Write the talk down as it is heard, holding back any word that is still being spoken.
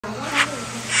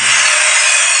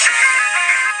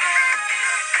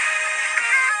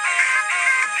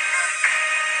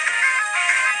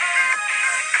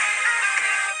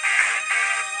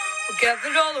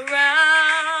gathered all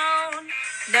around.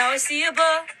 Now I see a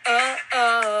bug. I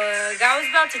was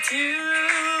about to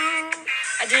chew.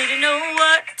 I didn't know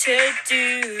what to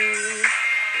do.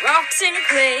 Rocks and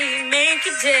clay make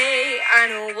a day. I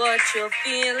know what you're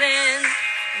feeling.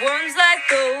 Worms like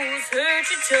those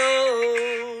hurt your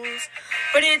toes,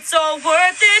 but it's all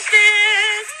worth it.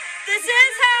 This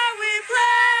is how we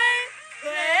play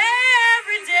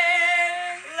every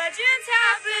day. Legends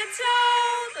have been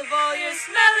told of all your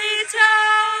smelly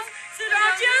toes. So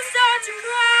don't you start to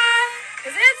cry,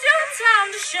 'cause it's your time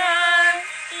to shine.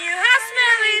 You have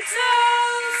smelly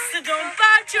toes, so don't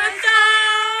bite your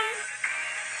thumb.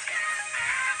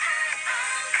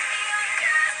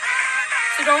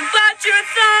 So don't bite your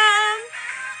thumb.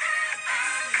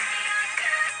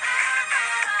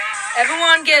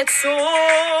 Everyone gets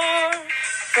sore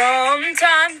from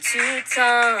time to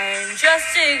time.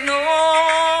 Just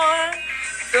ignore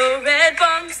the red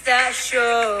bumps that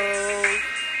show.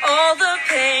 All the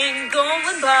pain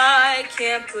going by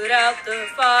can't put out the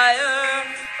fire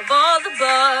of all the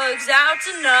bugs out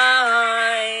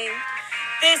tonight.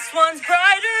 This one's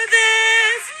brighter.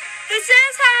 This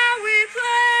is how we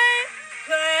play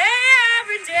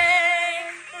every day.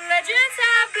 Legends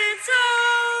have been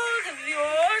told of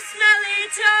your smelly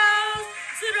toes.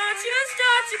 So don't you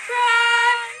start to cry,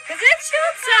 'cause it's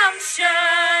your time to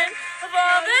shine. Of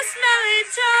all the smelly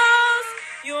toes,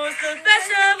 yours the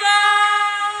best of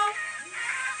all.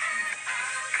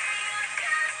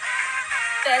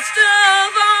 Best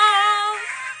of all.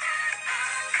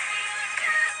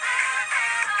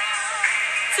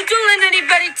 So don't let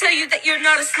anybody tell you that you're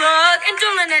not a slug, and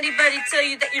don't let anybody tell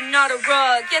you that you're not a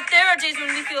rug. Yet there are days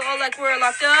when we feel all like we're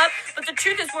locked up, but the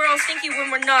truth is we're all stinky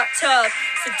when we're not tough.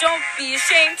 So don't be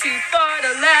ashamed to fart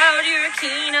aloud. You're a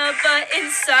keener, but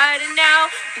inside and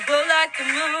out you glow like the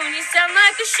moon. You sound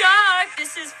like a shark.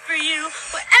 This is for you,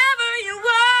 wherever you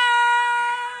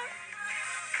are.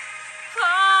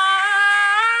 Oh.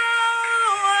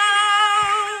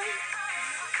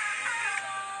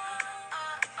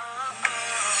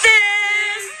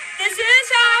 This is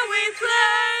how we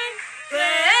play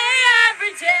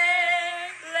every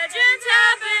day. Legends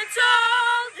have been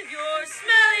told of your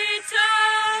smelly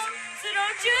toes. So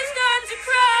don't you start to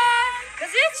cry,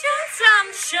 'cause it's your time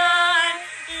to shine.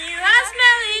 You have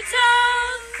smelly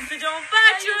toes, so don't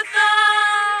bite your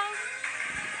thumb.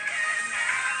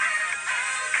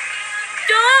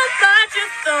 Don't bite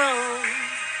your thumb.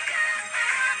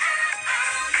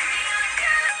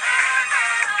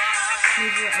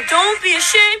 So don't be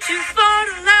ashamed to fart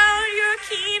aloud. You're a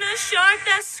keener shark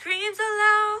that screams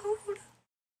aloud.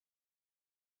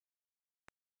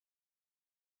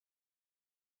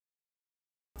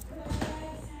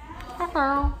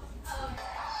 Hello.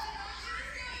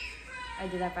 I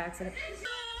did that by accident.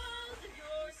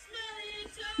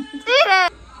 Did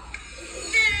it!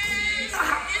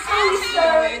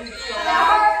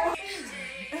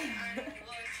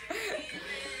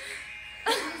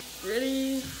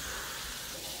 Ready?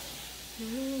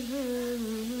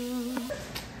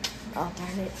 Oh,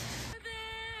 darn it.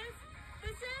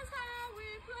 This is how we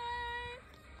play.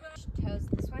 Toes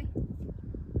this way.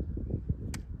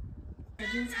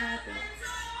 Legends happen.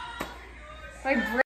 My